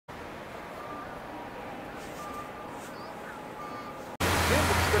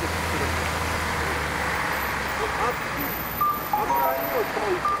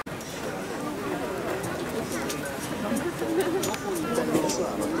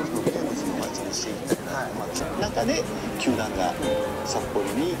中で球団が札幌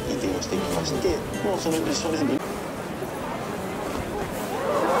に移転をしてきまして、もうその初年度に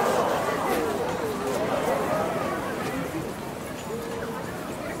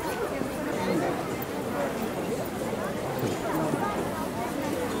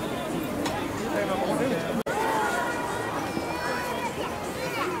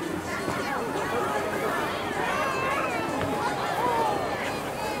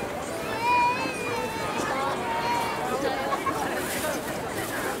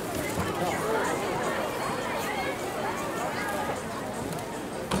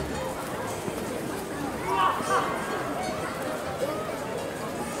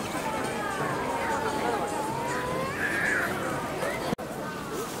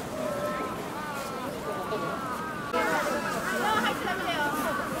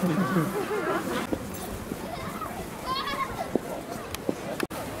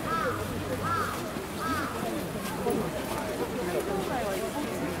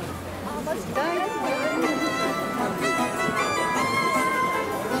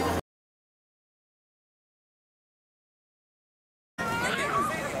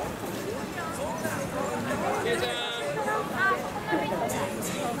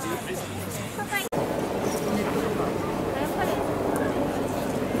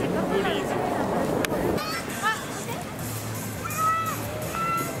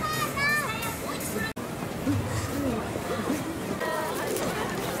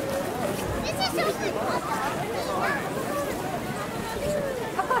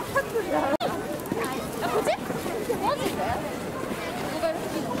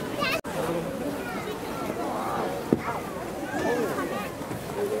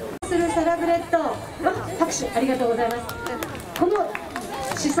サラブレッド、拍手ありがとうございます。この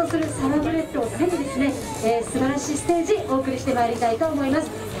疾走するサラブレッドを背にですね、素晴らしいステージお送りしてまいりたいと思います。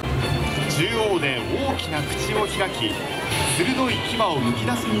中央で大きな口を開き、鋭い牙をむき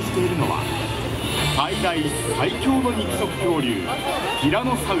出しにしているのは最大最強の肉食恐竜ティラ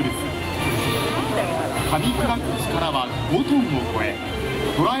ノサウルス。噛み砕く力は5トンを超え、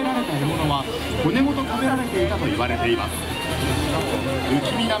捕らえられた獲物は骨ごと食べられていたと言われています。不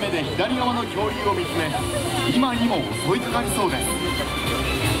気味な目で左側の恐竜を見つめ、今にも襲いかかりそうです。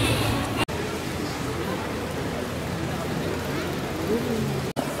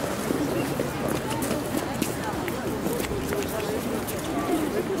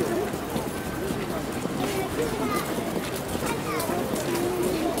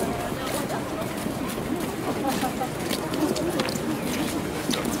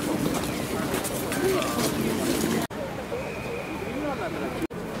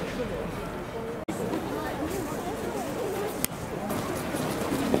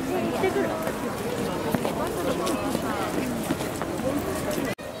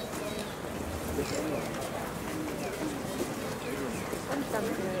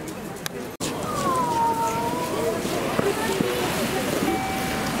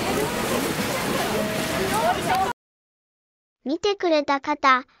見てくれた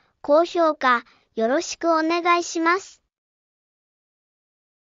方、高評価よろしくお願いします。